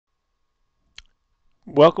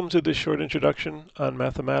Welcome to this short introduction on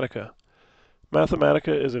Mathematica. Mathematica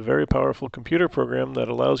is a very powerful computer program that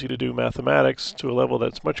allows you to do mathematics to a level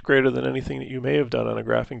that's much greater than anything that you may have done on a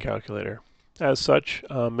graphing calculator. As such,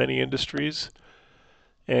 many industries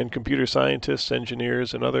and computer scientists,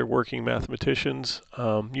 engineers, and other working mathematicians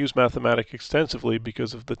use Mathematica extensively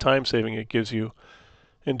because of the time saving it gives you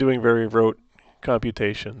in doing very rote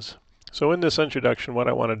computations. So in this introduction, what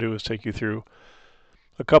I want to do is take you through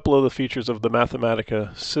a couple of the features of the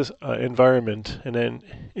Mathematica environment, and then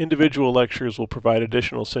individual lectures will provide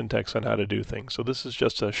additional syntax on how to do things. So this is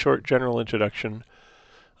just a short general introduction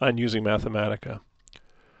on using Mathematica.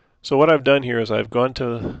 So what I've done here is I've gone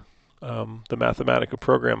to the Mathematica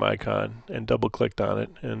program icon and double-clicked on it.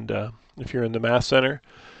 And if you're in the Math Center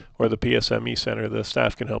or the PSME Center, the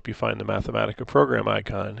staff can help you find the Mathematica program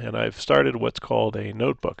icon. And I've started what's called a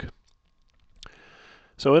notebook.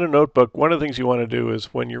 So in a notebook, one of the things you want to do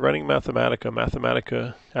is when you're running Mathematica,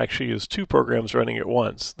 Mathematica actually is two programs running at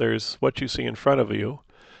once. There's what you see in front of you,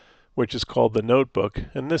 which is called the notebook.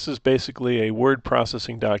 And this is basically a word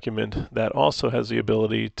processing document that also has the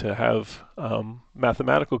ability to have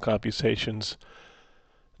mathematical computations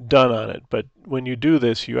done on it. But when you do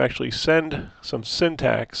this, you actually send some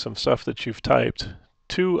syntax, some stuff that you've typed,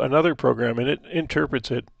 to another program, and it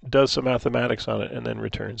interprets it, does some mathematics on it, and then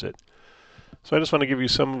returns it. So I just want to give you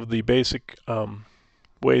some of the basic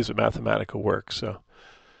ways that Mathematica works. So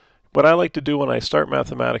what I like to do when I start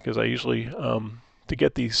Mathematica is I usually, to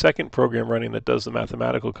get the second program running that does the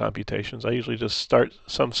mathematical computations, I usually just start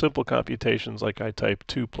some simple computations like I type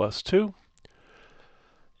 2 plus 2.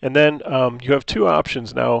 And then you have two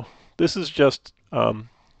options now. This is just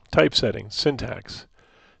typesetting, syntax.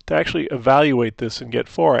 To actually evaluate this and get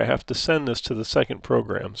 4, I have to send this to the second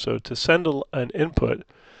program. So to send an input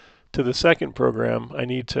to the second program, I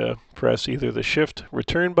need to press either the Shift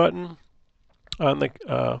Return button on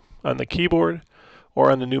the keyboard, or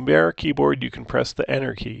on the numeric keyboard you can press the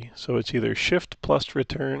Enter key. So it's either Shift plus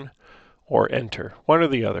Return or Enter, one or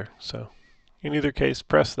the other. So in either case,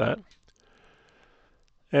 press that.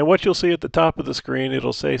 And what you'll see at the top of the screen,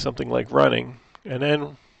 it'll say something like running. And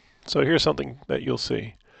then, so here's something that you'll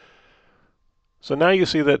see. So now you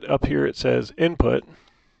see that up here it says input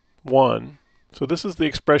 1. So this is the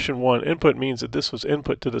expression 1. Input means that this was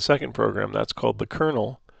input to the second program. That's called the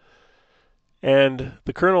kernel. And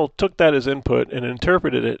the kernel took that as input and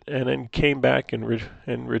interpreted it, and then came back and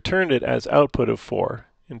returned it as output of 4,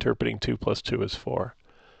 interpreting 2 plus 2 as 4.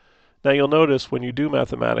 Now you'll notice when you do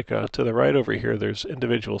Mathematica, to the right over here there's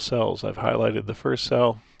individual cells. I've highlighted the first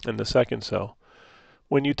cell and the second cell.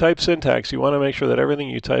 When you type syntax, you want to make sure that everything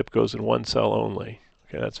you type goes in one cell only.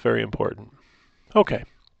 Okay, that's very important. Okay.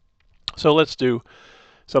 So let's do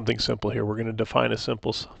something simple here. We're going to define a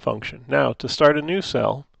simple function. Now, to start a new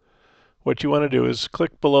cell, what you want to do is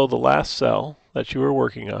click below the last cell that you were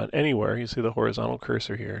working on anywhere. You see the horizontal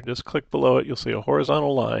cursor here. Just click below it. You'll see a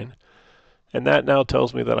horizontal line. And that now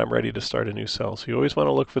tells me that I'm ready to start a new cell. So you always want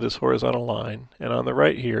to look for this horizontal line. And on the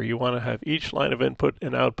right here, you want to have each line of input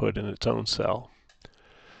and output in its own cell.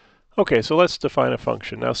 Okay, so let's define a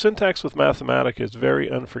function. Now, syntax with Mathematica is very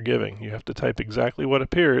unforgiving. You have to type exactly what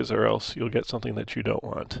appears, or else you'll get something that you don't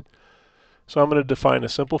want. So I'm going to define a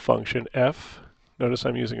simple function, f. Notice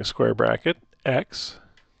I'm using a square bracket. X,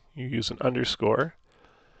 you use an underscore.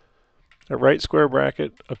 A right square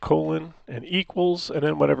bracket, a colon, and equals, and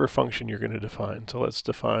then whatever function you're going to define. So let's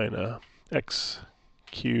define x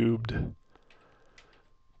cubed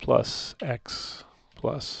plus x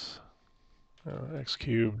plus x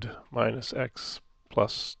cubed minus x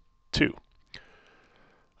plus 2.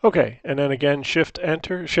 Okay, and then again shift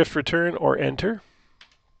return or enter,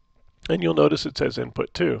 and you'll notice it says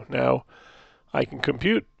input 2. Now I can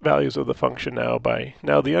compute values of the function now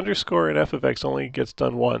the underscore in f of x only gets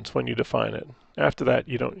done once when you define it. After that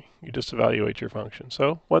you just evaluate your function.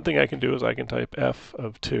 So one thing I can do is I can type f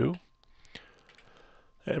of 2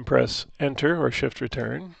 and press enter or shift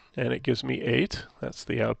return, and it gives me 8. That's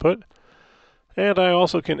the output. And I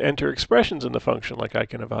also can enter expressions in the function, like I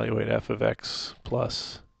can evaluate f of x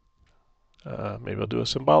plus, maybe I'll do a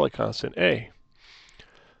symbolic constant, a,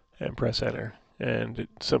 and press enter. And it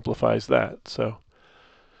simplifies that. So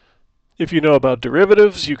if you know about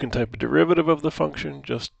derivatives, you can type a derivative of the function.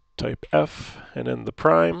 Just type f, and then the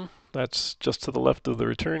prime, that's just to the left of the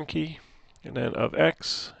return key, and then of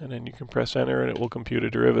x, and then you can press enter and it will compute a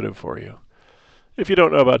derivative for you. If you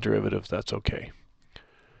don't know about derivatives, that's okay.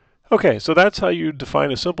 Okay, so that's how you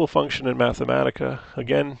define a simple function in Mathematica.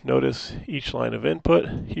 Again, notice each line of input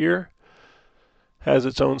here has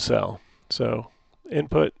its own cell. So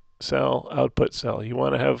input cell, output cell. You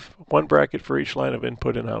want to have one bracket for each line of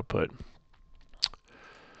input and output.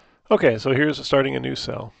 Okay, so here's starting a new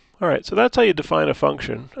cell. All right, so that's how you define a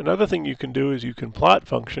function. Another thing you can do is you can plot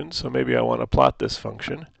functions. So maybe I want to plot this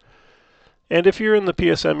function. And if you're in the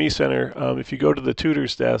PSME Center, if you go to the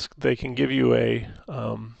tutor's desk, they can give you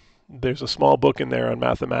there's a small book in there on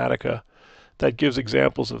Mathematica that gives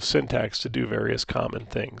examples of syntax to do various common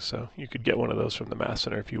things. So you could get one of those from the Math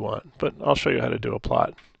Center if you want. But I'll show you how to do a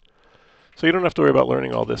plot. So you don't have to worry about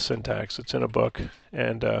learning all this syntax. It's in a book.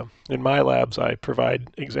 And in my labs, I provide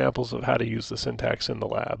examples of how to use the syntax in the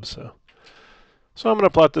lab. So I'm going to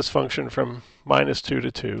plot this function from -2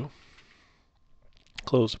 to 2.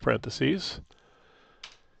 Close the parentheses.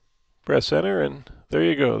 Press enter, and there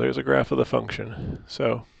you go. There's a graph of the function.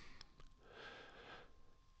 So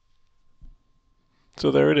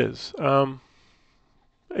there it is.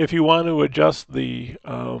 If you want to adjust the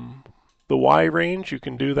Y range, you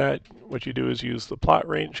can do that. What you do is use the plot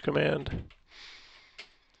range command.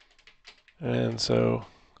 And so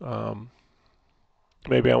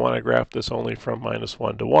maybe I want to graph this only from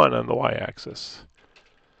 -1 to 1 on the y-axis.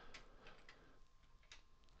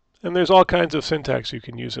 And there's all kinds of syntax you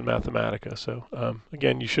can use in Mathematica. So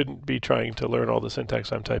again, you shouldn't be trying to learn all the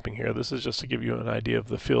syntax I'm typing here. This is just to give you an idea of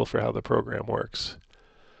the feel for how the program works.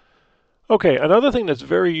 Okay, another thing that's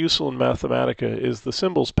very useful in Mathematica is the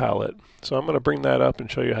symbols palette. So I'm going to bring that up and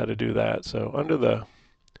show you how to do that. So under the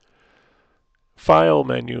File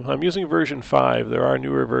menu, I'm using version 5. There are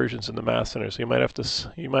newer versions in the Math Center, so you might have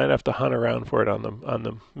to hunt around for it on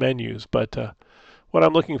the menus. But what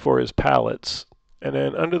I'm looking for is palettes, and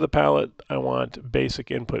then under the palette, I want Basic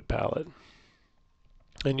Input Palette,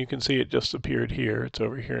 and you can see it just appeared here. It's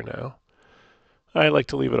over here now. I like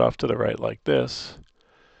to leave it off to the right like this.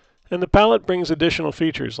 And the palette brings additional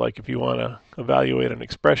features, like if you want to evaluate an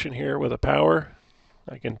expression here with a power,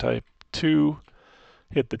 I can type 2,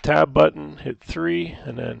 hit the tab button, hit 3,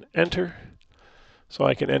 and then enter. So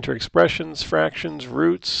I can enter expressions, fractions,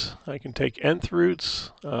 roots. I can take nth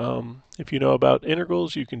roots. If you know about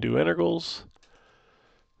integrals, you can do integrals.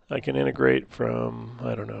 I can integrate from,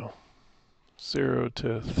 I don't know, 0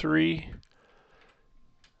 to 3.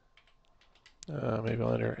 Maybe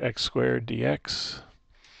I'll enter x squared dx.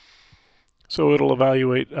 So it'll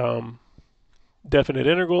evaluate definite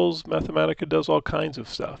integrals. Mathematica does all kinds of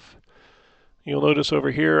stuff. You'll notice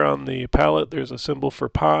over here on the palette there's a symbol for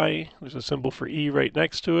pi, there's a symbol for e right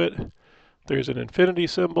next to it, there's an infinity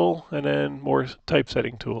symbol, and then more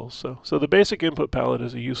typesetting tools. So the basic input palette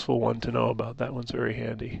is a useful one to know about. That one's very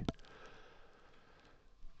handy.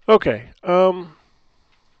 Okay,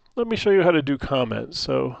 let me show you how to do comments.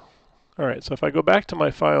 So, all right, so if I go back to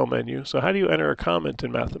my file menu, so how do you enter a comment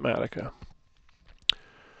in Mathematica?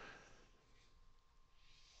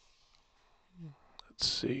 Let's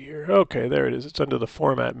see here. Okay, there it is. It's under the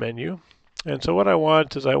Format menu. And so what I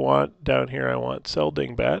want is down here, I want cell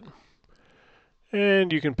dingbat.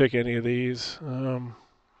 And you can pick any of these.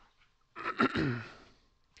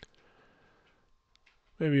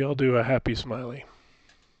 Maybe I'll do a happy smiley.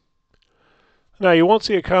 Now, you won't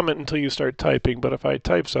see a comment until you start typing, but if I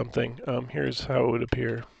type something, here's how it would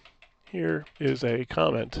appear. Here is a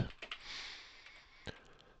comment.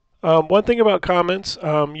 One thing about comments,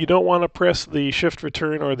 you don't want to press the shift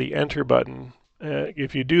return or the enter button.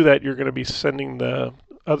 If you do that, you're going to be sending the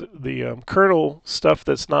kernel stuff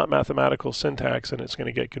that's not mathematical syntax, and it's going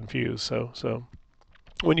to get confused. So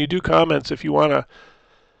when you do comments, if you want to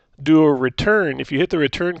do a return, if you hit the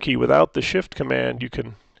return key without the shift command, you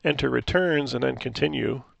can enter returns and then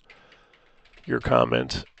continue your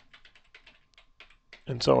comment,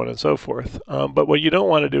 and so on and so forth. But what you don't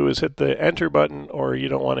want to do is hit the enter button, or you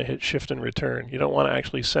don't want to hit shift and return. You don't want to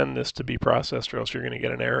actually send this to be processed, or else you're going to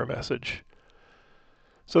get an error message.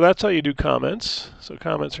 So that's how you do comments. So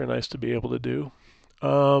comments are nice to be able to do.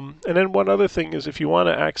 And then one other thing is if you want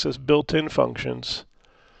to access built-in functions,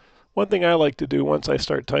 one thing I like to do once I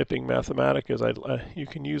start typing Mathematica is you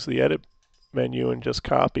can use the edit menu and just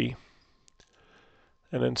copy,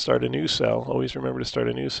 and then start a new cell. Always remember to start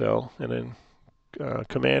a new cell, and then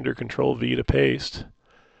Command or Control V to paste.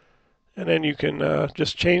 And then you can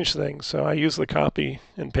just change things. So I use the copy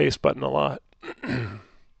and paste button a lot.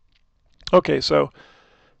 Okay, so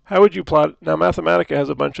how would you plot? Now Mathematica has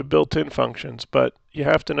a bunch of built-in functions, but you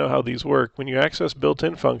have to know how these work. When you access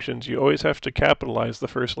built-in functions, you always have to capitalize the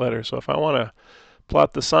first letter. So if I want to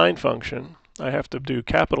plot the sine function, I have to do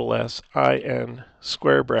capital S, I-N,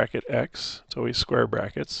 square bracket x. It's always square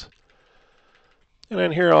brackets. And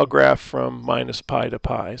then here I'll graph from minus pi to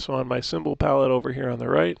pi. So on my symbol palette over here on the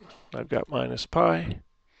right, I've got minus pi.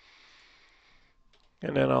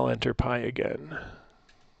 And then I'll enter pi again.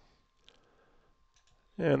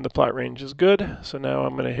 And the plot range is good. So now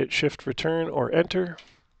I'm going to hit shift return or enter.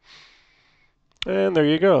 And there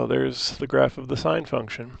you go. There's the graph of the sine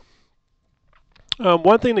function.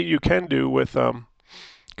 One thing that you can do with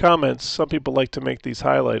comments, some people like to make these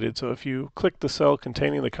highlighted. So if you click the cell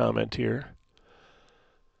containing the comment here,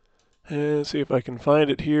 and see if I can find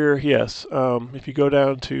it here. Yes, if you go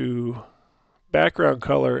down to background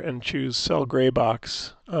color and choose cell gray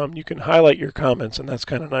box, you can highlight your comments, and that's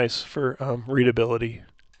kind of nice for readability.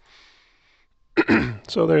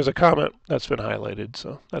 So there's a comment that's been highlighted,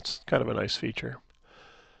 so that's kind of a nice feature.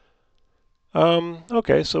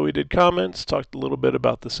 Okay, so we did comments, talked a little bit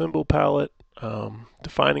about the symbol palette,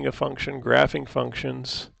 defining a function, graphing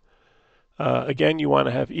functions. Again, you want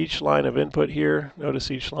to have each line of input here. Notice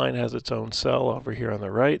each line has its own cell over here on the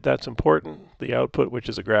right. That's important. The output, which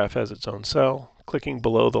is a graph, has its own cell. Clicking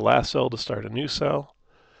below the last cell to start a new cell.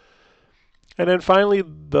 And then finally,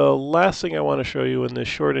 the last thing I want to show you in this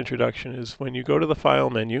short introduction is when you go to the File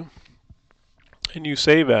menu and you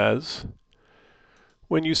save as,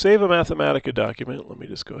 when you save a Mathematica document, let me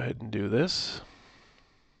just go ahead and do this.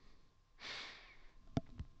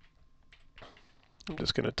 I'm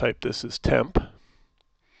just going to type this as temp.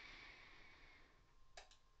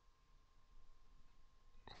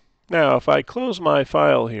 Now, if I close my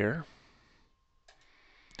file here,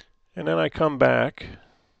 and then I come back,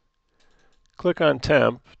 click on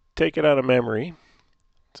temp, take it out of memory,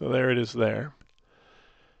 so there it is there.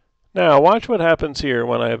 Now, watch what happens here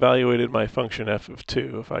when I evaluated my function f of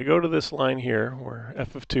 2. If I go to this line here where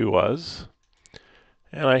f of 2 was,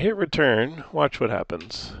 and I hit return, watch what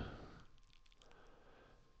happens.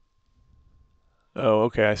 Oh,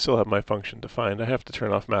 okay, I still have my function defined. I have to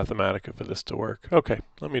turn off Mathematica for this to work. Okay,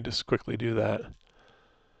 let me just quickly do that.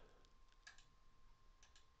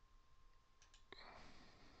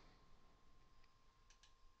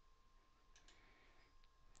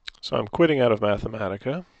 So I'm quitting out of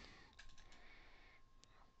Mathematica.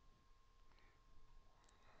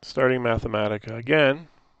 Starting Mathematica again.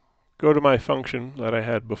 Go to my function that I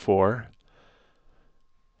had before.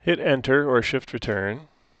 Hit enter or shift return.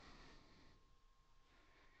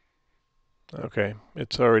 Okay,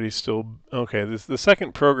 it's already still, okay, the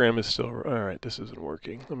second program is still, all right, this isn't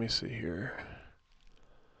working. Let me see here.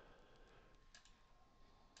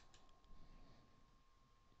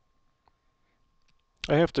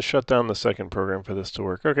 I have to shut down the second program for this to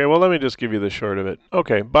work. Okay, well, let me just give you the short of it.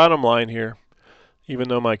 Okay, bottom line here, even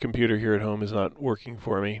though my computer here at home is not working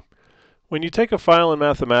for me. When you take a file in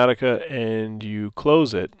Mathematica and you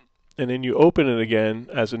close it, and then you open it again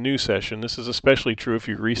as a new session, this is especially true if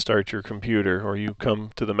you restart your computer or you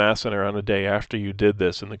come to the Math Center on a day after you did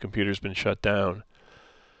this and the computer's been shut down.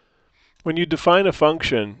 When you define a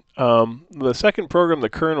function, the second program, the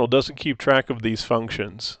kernel, doesn't keep track of these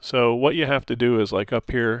functions. So what you have to do is, like up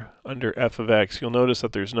here under f of x, you'll notice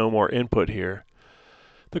that there's no more input here.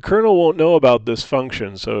 The kernel won't know about this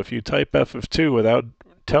function, so if you type f of 2 without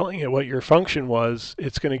telling it what your function was,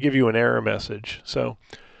 it's going to give you an error message. So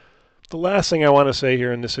the last thing I want to say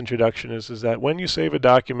here in this introduction is that when you save a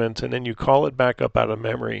document and then you call it back up out of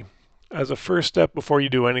memory, as a first step before you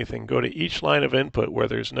do anything, go to each line of input where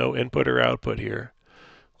there's no input or output here.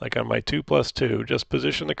 Like on my 2 plus 2, just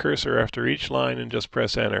position the cursor after each line and just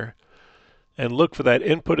press enter. And look for that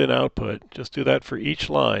input and output. Just do that for each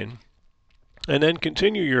line. And then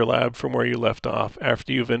continue your lab from where you left off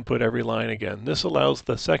after you've input every line again. This allows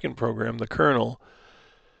the second program, the kernel,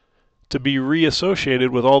 to be reassociated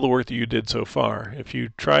with all the work that you did so far. If you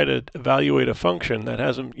try to evaluate a function that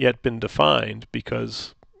hasn't yet been defined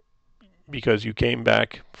because you came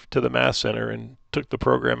back to the Math Center and took the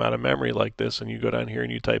program out of memory like this, and you go down here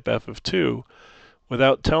and you type f of 2,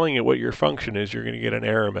 without telling it what your function is, you're going to get an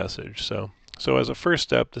error message. So as a first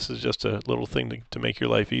step, this is just a little thing to make your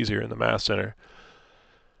life easier in the Math Center.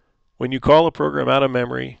 When you call a program out of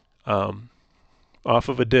memory, off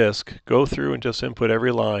of a disk, go through and just input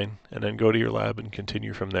every line, and then go to your lab and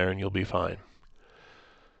continue from there, and you'll be fine.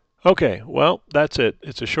 Okay, well, that's it.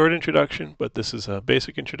 It's a short introduction, but this is a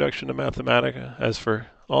basic introduction to Mathematica. As for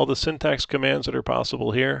all the syntax commands that are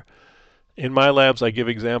possible here, in my labs I give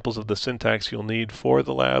examples of the syntax you'll need for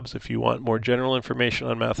the labs. If you want more general information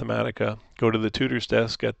on Mathematica, go to the tutor's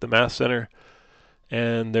desk at the Math Center,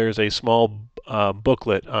 and there's a small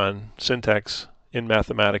booklet on syntax in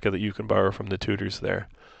Mathematica that you can borrow from the tutors there.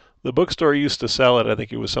 The bookstore used to sell it. I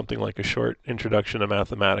think it was something like a short introduction to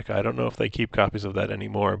Mathematica. I don't know if they keep copies of that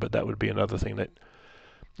anymore, but that would be another thing that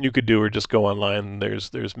you could do, or just go online.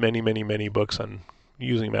 There's many, many, many books on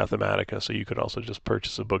using Mathematica, so you could also just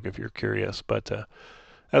purchase a book if you're curious. But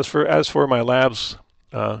as for my labs,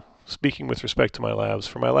 speaking with respect to my labs,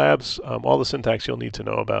 for my labs, all the syntax you'll need to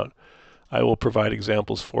know about, I will provide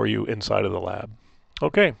examples for you inside of the lab.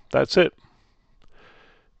 Okay, that's it.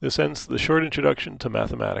 This ends the short introduction to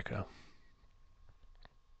Mathematica.